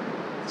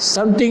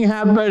 Something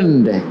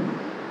happened.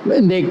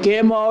 When they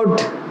came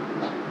out,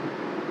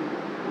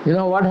 you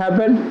know what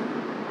happened?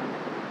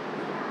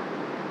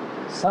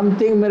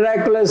 Something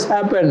miraculous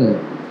happened.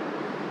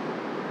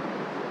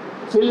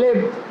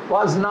 Philip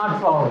was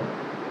not found.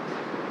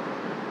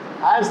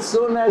 As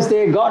soon as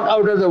they got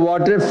out of the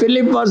water,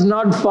 Philip was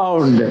not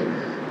found.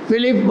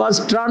 Philip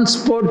was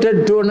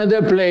transported to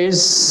another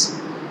place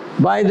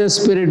by the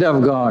Spirit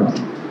of God.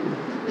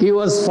 He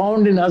was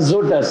found in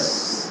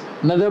Azotus,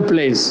 another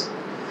place.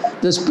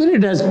 The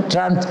Spirit has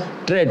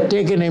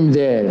taken him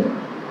there.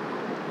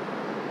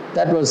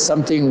 That was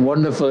something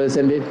wonderful,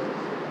 isn't it?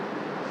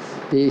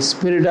 The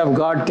Spirit of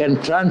God can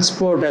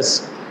transport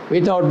us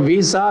without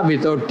visa,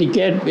 without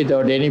ticket,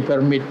 without any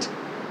permit.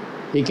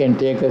 He can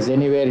take us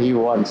anywhere He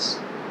wants.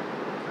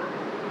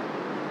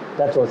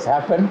 That's what's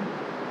happened.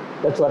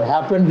 That's what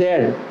happened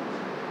there.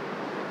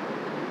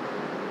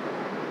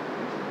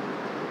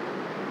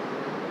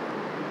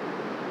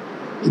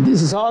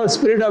 This is all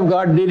Spirit of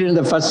God did in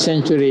the first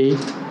century,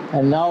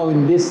 and now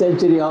in this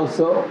century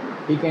also,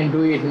 He can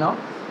do it now.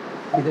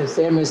 It's the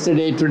same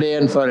yesterday, today,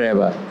 and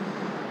forever.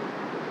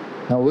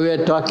 Now we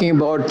were talking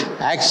about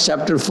Acts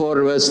chapter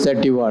 4, verse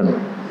 31.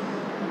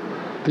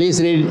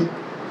 Please read.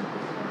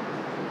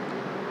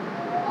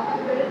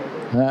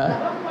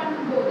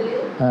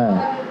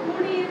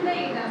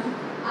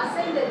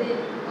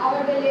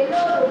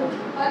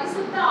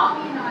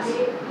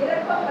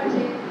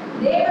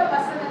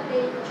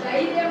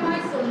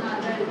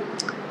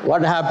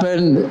 What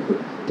happened?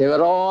 They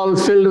were all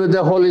filled with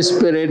the Holy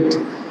Spirit.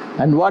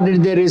 And what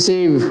did they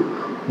receive?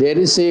 They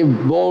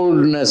received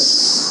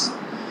boldness.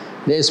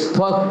 They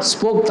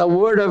spoke the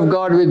word of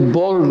God with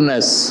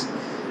boldness.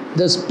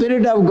 The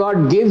Spirit of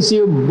God gives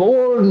you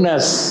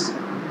boldness.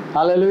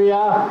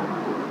 Hallelujah.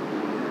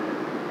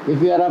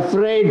 If you are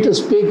afraid to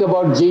speak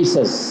about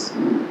Jesus,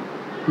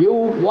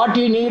 what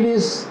you need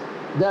is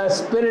the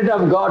Spirit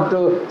of God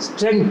to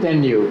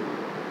strengthen you.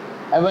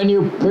 And when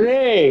you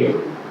pray,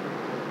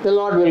 the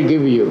Lord will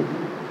give you.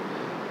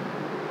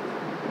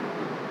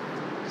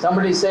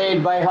 Somebody say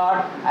it by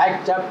heart.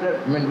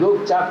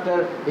 Luke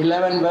chapter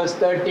 11, verse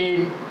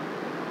 13.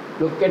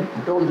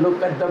 Don't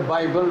look at the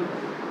Bible.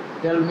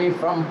 Tell me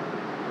from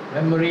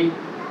memory.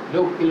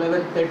 Luke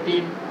 11,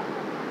 13.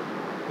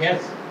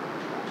 Yes?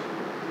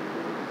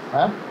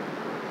 Huh?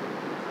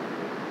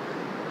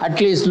 At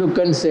least look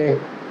and say.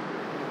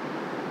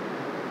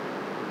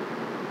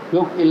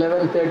 Luke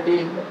 11,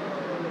 13.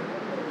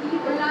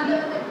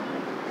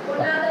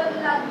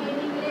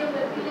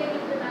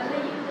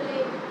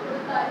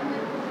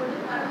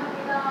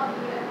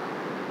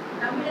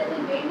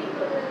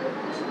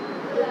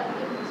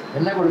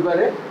 என்ன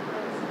கொடுப்பாரு?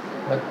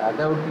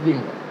 அதை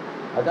விட்டுட்டீங்க.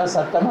 அதான்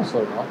சத்தமாக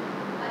சொல்லணும்.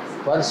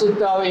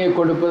 பரிசுத்த ஆவியை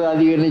கொடுப்பது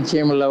அதிக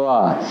நிச்சயம் அல்லவா?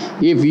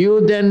 If you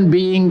then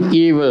being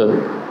evil,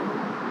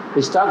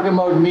 it's talking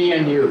about me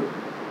and you.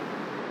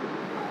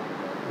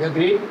 You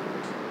agree?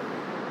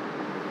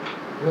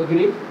 You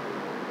agree?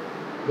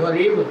 You are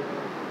evil.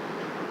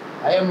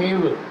 I am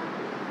evil.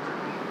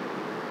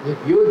 If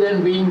you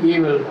then being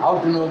evil, how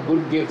to know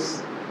good gifts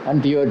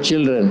unto your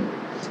children?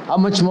 How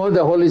much more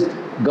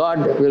God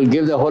will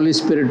give the Holy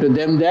Spirit to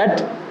them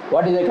that,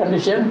 what is the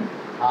condition?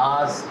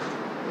 Ask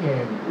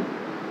Him.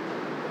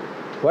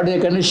 What is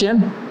the condition?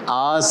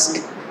 Ask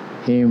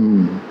Him.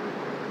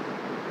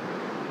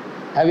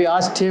 Have you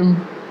asked Him?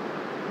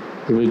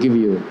 He will give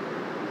you.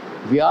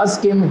 If you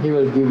ask Him, He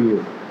will give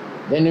you.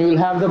 Then you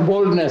will have the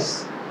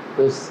boldness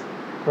to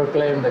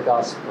proclaim the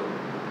gospel.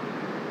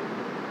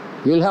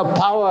 You will have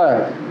power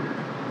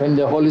when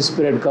the Holy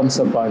Spirit comes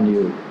upon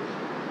you.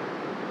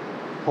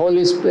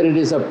 Holy Spirit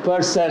is a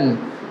person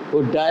who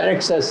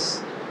directs us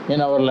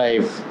in our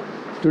life.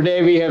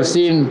 Today we have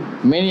seen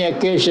many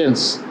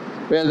occasions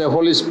where the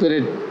Holy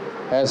Spirit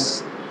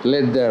has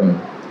led them.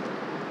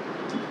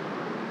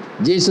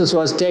 Jesus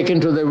was taken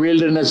to the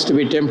wilderness to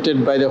be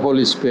tempted by the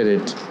Holy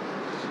Spirit.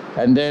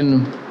 And then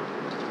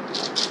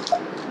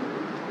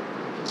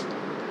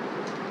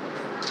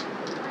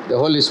the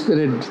Holy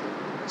Spirit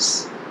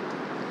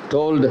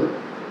told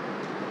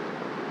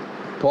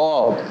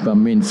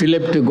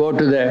Philip to go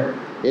to the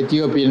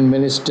Ethiopian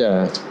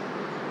minister,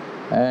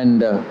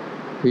 and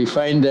we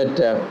find that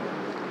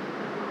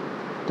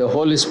the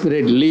Holy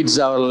Spirit leads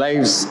our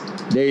lives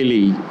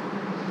daily,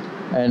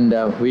 and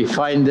we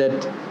find that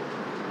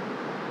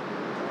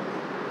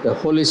the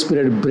Holy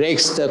Spirit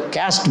breaks the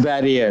caste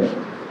barrier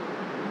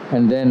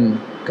and then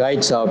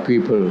guides our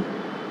people.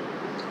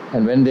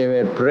 And when they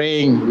were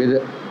praying,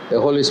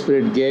 the Holy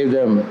Spirit gave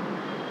them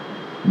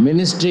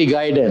ministry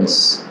guidance.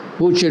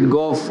 Who should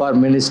go for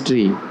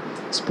ministry?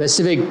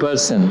 Specific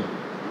person.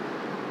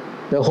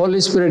 The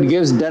Holy Spirit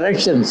gives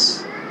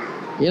directions.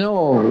 You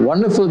know,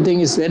 wonderful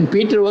thing is when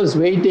Peter was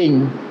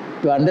waiting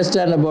to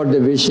understand about the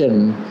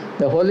vision,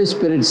 the Holy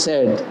Spirit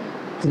said,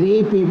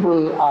 3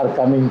 people are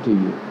coming to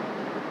you.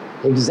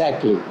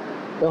 Exactly.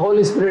 The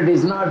Holy Spirit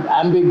is not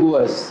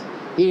ambiguous.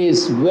 He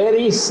is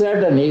very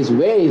certain.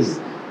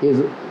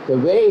 The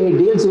way He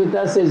deals with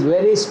us is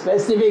very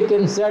specific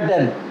and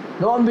certain.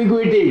 No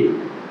ambiguity.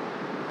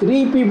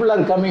 3 people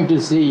are coming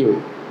to see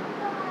you.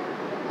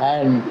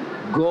 and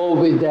go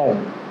with them.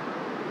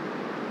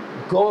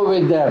 Go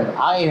with them.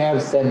 I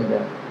have sent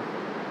them.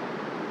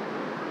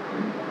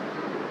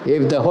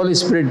 If the Holy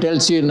Spirit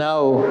tells you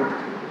now,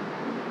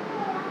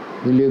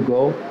 will you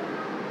go?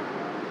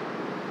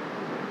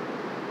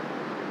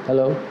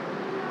 Hello?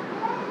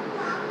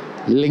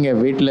 இல்லைங்க,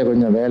 வீட்டில்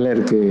கொஞ்சம் வேலை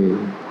இருக்குது,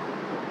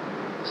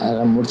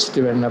 அதெல்லாம்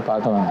முடிச்சுட்டு வேணா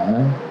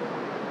பார்க்கலாம்.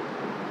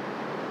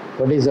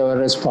 What is our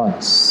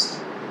response?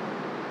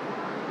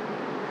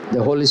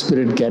 The Holy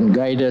Spirit can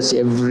guide us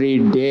every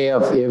day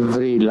of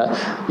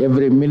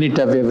every minute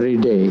of every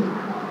day.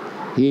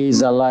 He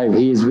is alive.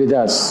 He is with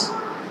us.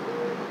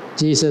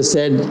 Jesus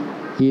said,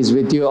 He is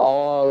with you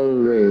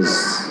always.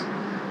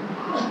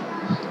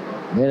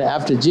 When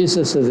after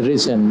Jesus has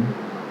risen,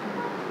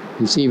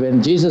 you see, when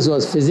Jesus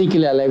was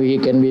physically alive, He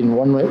can be in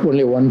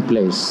only one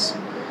place.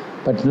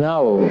 But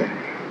now,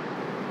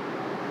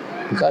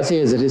 because He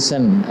has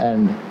risen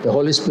and the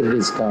Holy Spirit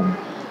is come,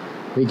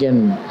 we can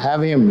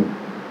have Him,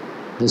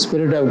 the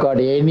Spirit of God,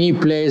 any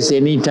place,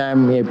 any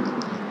time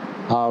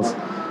of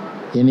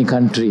any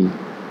country.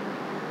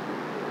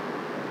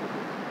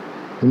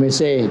 You may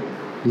say,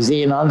 is He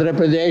in Andhra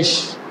Pradesh?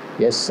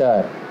 Yes, sir.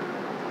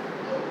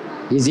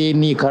 Is He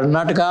in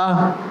Karnataka?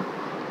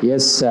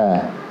 Yes, sir.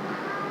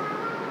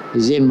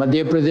 Is He in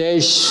Madhya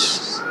Pradesh?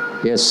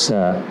 Yes,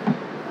 sir.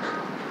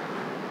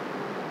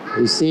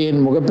 Is He in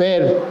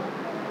Mugaper?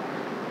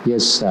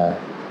 Yes, sir.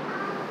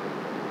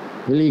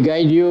 Will He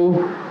guide you?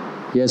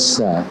 Yes,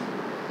 sir.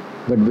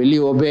 But will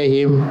you obey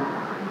Him?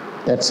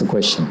 That's the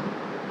question.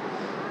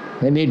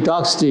 When He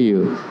talks to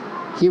you,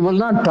 He will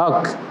not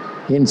talk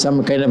in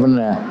some kind of an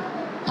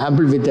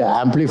with an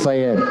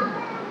amplifier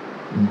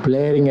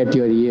blaring at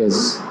your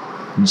ears.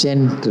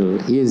 Gentle.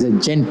 He is a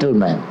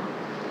gentleman.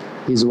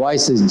 His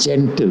voice is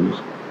gentle.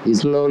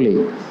 He's lowly.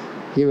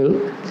 He will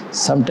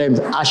sometimes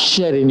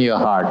usher in your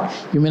heart.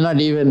 You may not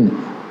even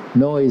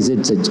know, is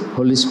it the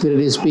Holy Spirit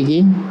is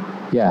speaking?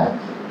 Yeah.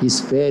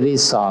 He's very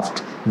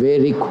soft,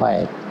 very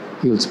quiet.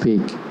 He will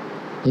speak.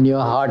 In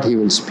your heart He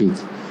will speak.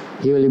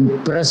 He will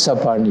impress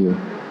upon you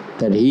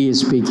that He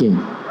is speaking.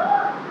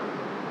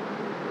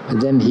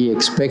 And then He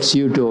expects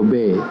you to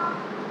obey.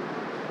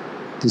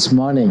 This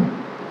morning,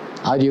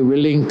 are you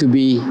willing to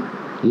be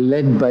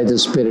led by the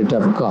Spirit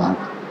of God?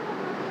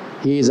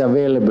 He is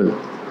available.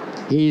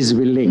 He is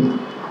willing.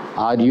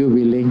 Are you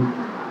willing?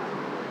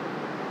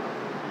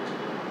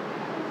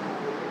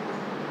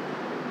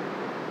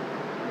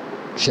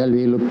 Shall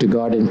we look to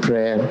God in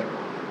prayer?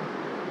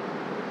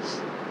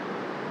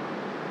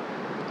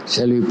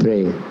 Shall we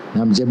pray?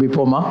 Nam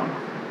jebipoma.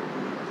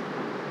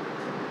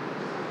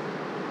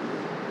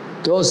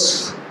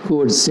 Those who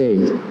would say,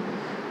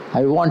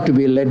 I want to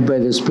be led by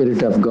the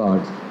Spirit of God,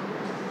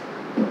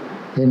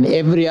 then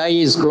every eye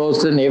is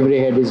closed and every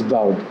head is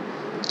bowed.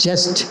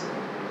 Just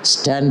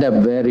stand up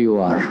where you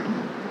are.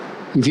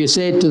 If you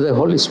say to the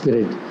Holy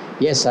Spirit,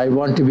 yes, I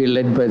want to be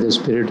led by the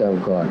Spirit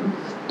of God,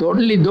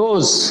 only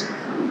those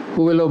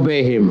who will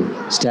obey Him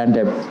stand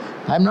up.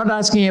 I'm not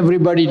asking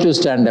everybody to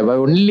stand up.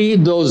 Only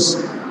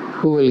those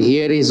who will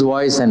hear His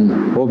voice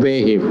and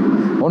obey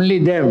Him. Only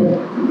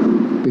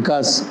them.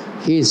 Because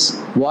His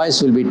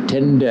voice will be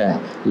tender,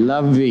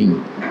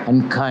 loving,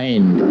 and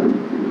kind.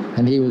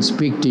 And He will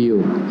speak to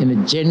you in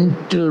a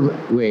gentle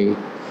way.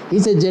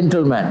 He's a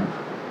gentleman.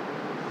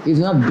 He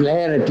will not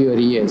glare at your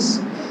ears.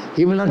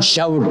 He will not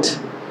shout.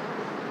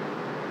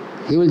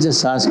 He will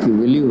just ask you,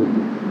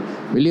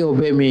 will you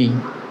obey me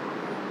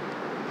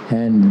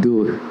and do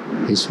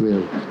His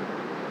will?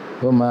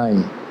 Oh my.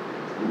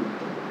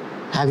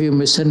 Have you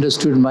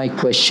misunderstood my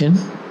question?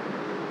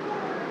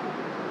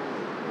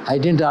 I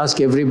didn't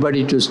ask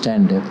everybody to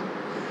stand up.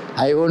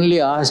 I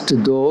only asked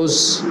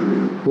those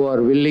who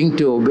are willing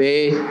to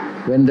obey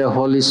when the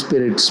Holy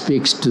Spirit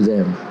speaks to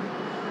them.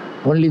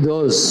 Only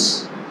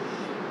those.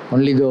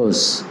 Only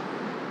those.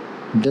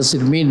 Does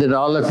it mean that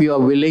all of you are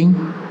willing?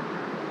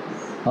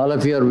 All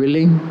of you are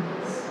willing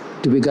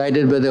to be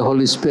guided by the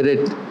Holy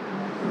Spirit?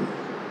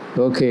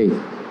 Okay.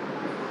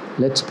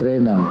 Let's pray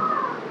now.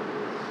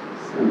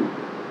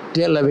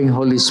 Dear loving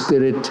Holy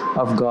Spirit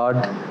of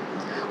God,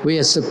 we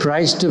are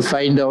surprised to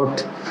find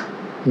out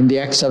in the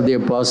Acts of the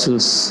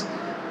Apostles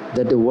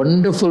that the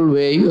wonderful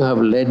way you have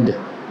led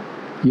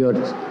your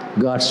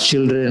God's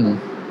children.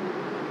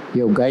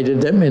 You have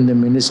guided them in the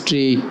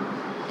ministry.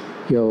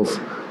 You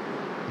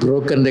have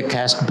broken the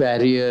caste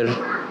barrier.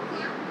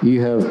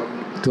 You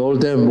have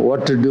told them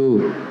what to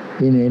do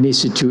in any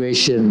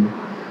situation.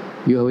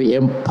 You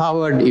have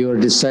empowered your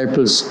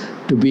disciples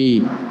to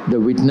be the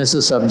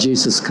witnesses of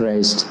Jesus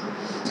Christ.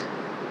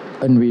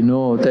 And we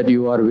know that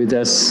you are with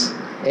us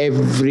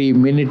every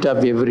minute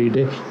of every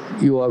day.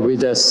 You are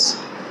with us.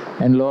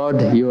 And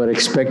Lord, you are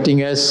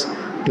expecting us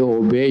to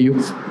obey you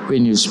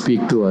when you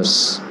speak to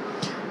us.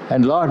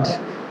 And Lord,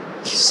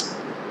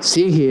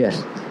 see here,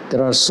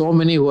 there are so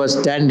many who are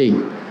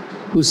standing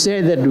who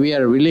say that we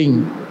are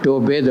willing to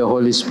obey the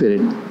Holy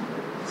Spirit.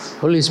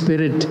 Holy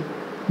Spirit,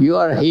 you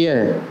are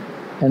here.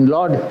 And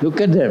Lord,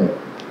 look at them.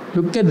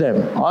 Look at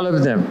them, all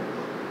of them.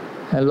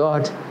 And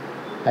Lord,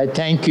 I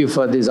thank you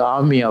for this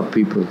army of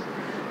people.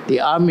 the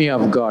army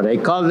of God. I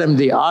call them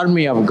the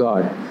army of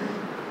God.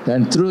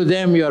 And through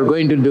them you are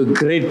going to do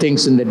great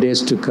things in the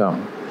days to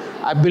come.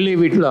 I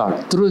believe it,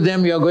 Lord. Through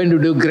them you are going to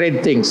do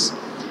great things.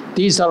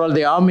 These are all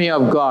the army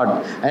of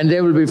God, and they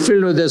will be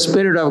filled with the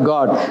Spirit of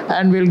God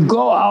and will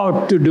go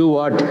out to do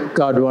what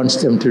God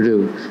wants them to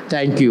do.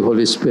 Thank you,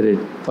 Holy Spirit,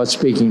 for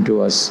speaking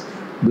to us.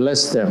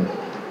 Bless them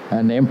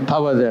and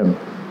empower them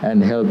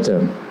and help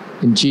them.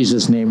 In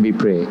Jesus' name we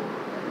pray.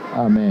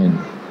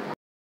 Amen.